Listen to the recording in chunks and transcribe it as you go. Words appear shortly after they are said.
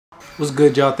What's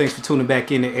good, y'all? Thanks for tuning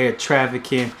back in to Air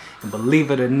Trafficking. And believe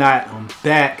it or not, I'm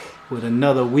back with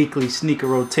another weekly sneaker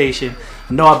rotation.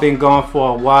 I know I've been gone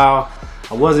for a while.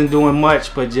 I wasn't doing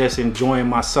much, but just enjoying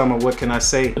my summer. What can I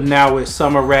say? Now with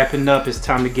summer wrapping up, it's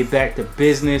time to get back to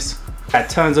business.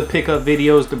 Got tons of pickup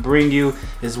videos to bring you,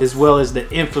 as well as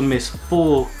the infamous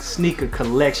full sneaker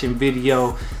collection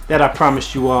video that I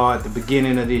promised you all at the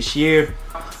beginning of this year.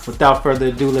 Without further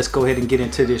ado, let's go ahead and get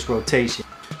into this rotation.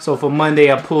 So for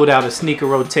Monday, I pulled out a sneaker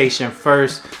rotation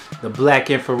first. The Black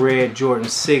Infrared Jordan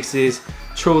 6s,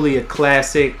 truly a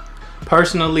classic.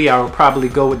 Personally, I would probably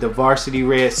go with the Varsity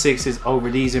Red 6s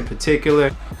over these in particular.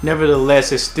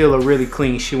 Nevertheless, it's still a really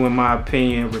clean shoe in my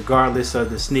opinion, regardless of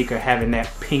the sneaker having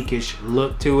that pinkish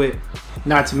look to it.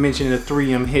 Not to mention the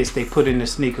 3M hits they put in the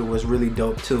sneaker was really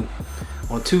dope too.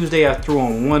 On Tuesday, I threw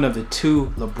on one of the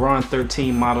two LeBron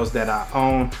 13 models that I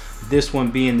own, this one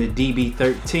being the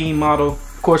DB13 model.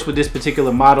 Of course, with this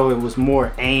particular model, it was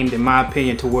more aimed, in my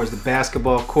opinion, towards the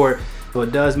basketball court, so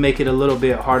it does make it a little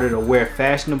bit harder to wear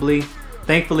fashionably.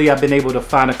 Thankfully, I've been able to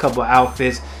find a couple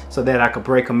outfits so that I could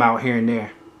break them out here and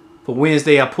there. For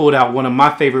Wednesday, I pulled out one of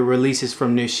my favorite releases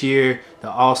from this year,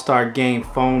 the All-Star Game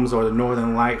foams, or the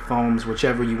Northern Light foams,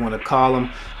 whichever you want to call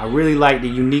them. I really like the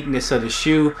uniqueness of the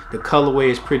shoe. The colorway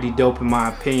is pretty dope in my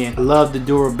opinion. I love the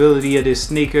durability of this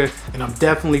sneaker, and I'm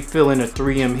definitely feeling the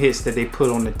 3M hits that they put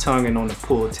on the tongue and on the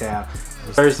pull tab.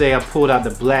 Thursday, I pulled out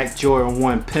the Black Jordan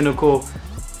 1 Pinnacle.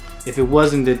 If it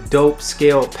wasn't the dope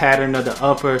scaled pattern of the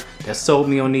upper that sold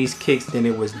me on these kicks, then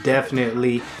it was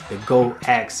definitely the gold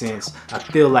accents. I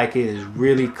feel like it is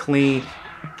really clean.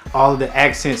 All of the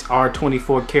accents are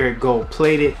 24 karat gold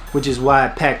plated, which is why I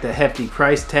packed a hefty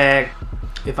price tag.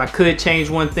 If I could change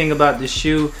one thing about the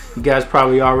shoe, you guys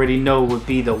probably already know, would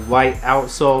be the white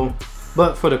outsole.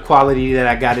 But for the quality that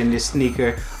I got in this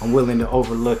sneaker, I'm willing to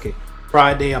overlook it.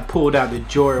 Friday, I pulled out the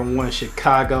Jordan 1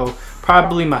 Chicago.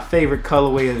 Probably my favorite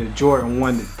colorway of the Jordan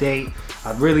 1 to date.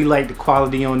 I really like the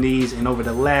quality on these, and over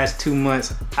the last 2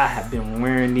 months, I have been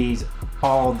wearing these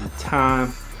all the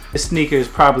time. This sneaker is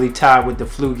probably tied with the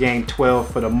Flu Game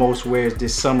 12 for the most wears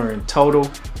this summer in total.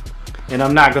 And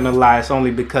I'm not gonna lie, it's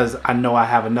only because I know I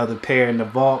have another pair in the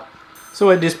vault. So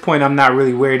at this point, I'm not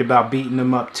really worried about beating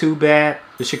them up too bad.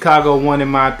 The Chicago 1, in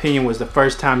my opinion, was the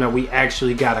first time that we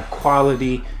actually got a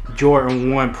quality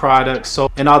Jordan 1 product.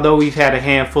 And although we've had a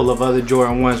handful of other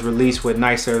Jordan 1s released with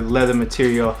nicer leather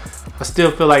material, I still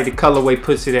feel like the colorway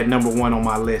puts it at #1 on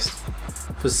my list.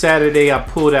 For Saturday, I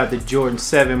pulled out the Jordan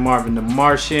 7 Marvin the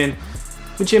Martian,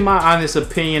 which in my honest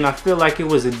opinion, I feel like it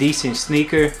was a decent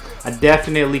sneaker. I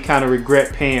definitely kind of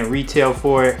regret paying retail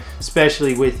for it,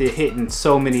 especially with it hitting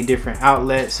so many different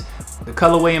outlets. The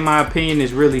colorway, in my opinion,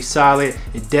 is really solid.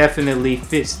 It definitely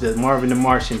fits the Marvin the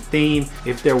Martian theme.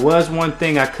 If there was one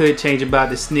thing I could change about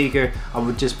the sneaker, I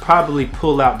would just probably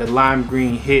pull out the lime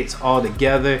green hits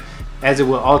altogether, as it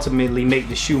will ultimately make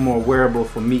the shoe more wearable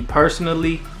for me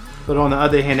personally. But on the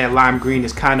other hand, that lime green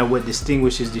is kind of what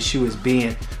distinguishes the shoe as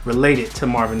being related to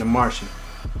Marvin the Martian.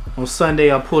 On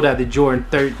Sunday, I pulled out the Jordan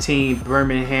 13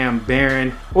 Birmingham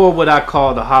Baron, or what I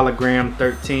call the hologram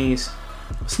 13s.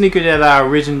 Sneaker that I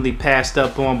originally passed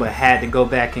up on, but had to go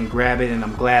back and grab it, and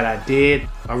I'm glad I did.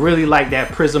 I really like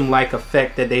that prism-like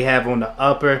effect that they have on the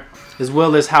upper, as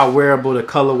well as how wearable the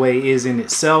colorway is in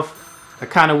itself. I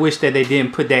kind of wish that they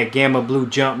didn't put that Gamma Blue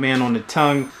Jumpman on the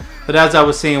tongue, but as I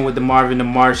was saying with the Marvin the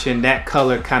Martian, that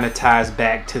color kind of ties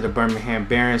back to the Birmingham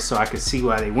Baron, so I could see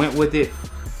why they went with it.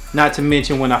 Not to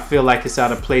mention, when I feel like it's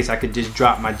out of place, I could just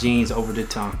drop my jeans over the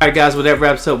tongue. Alright guys, well that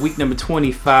wraps up week number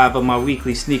 25 of my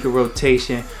weekly sneaker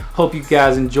rotation. Hope you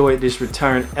guys enjoyed this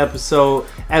return episode.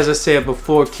 As I said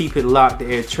before, keep it locked to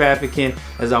Air Trafficking,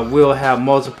 as I will have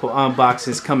multiple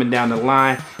unboxings coming down the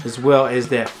line, as well as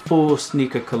that full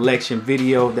sneaker collection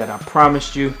video that I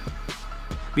promised you.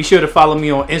 Be sure to follow me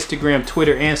on Instagram,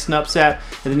 Twitter, and Snapchat,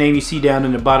 and the name you see down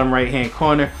in the bottom right hand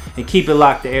corner. And keep it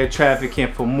locked to Air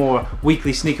Trafficking for more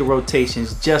weekly sneaker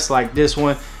rotations just like this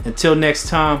one. Until next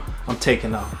time, I'm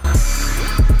taking off.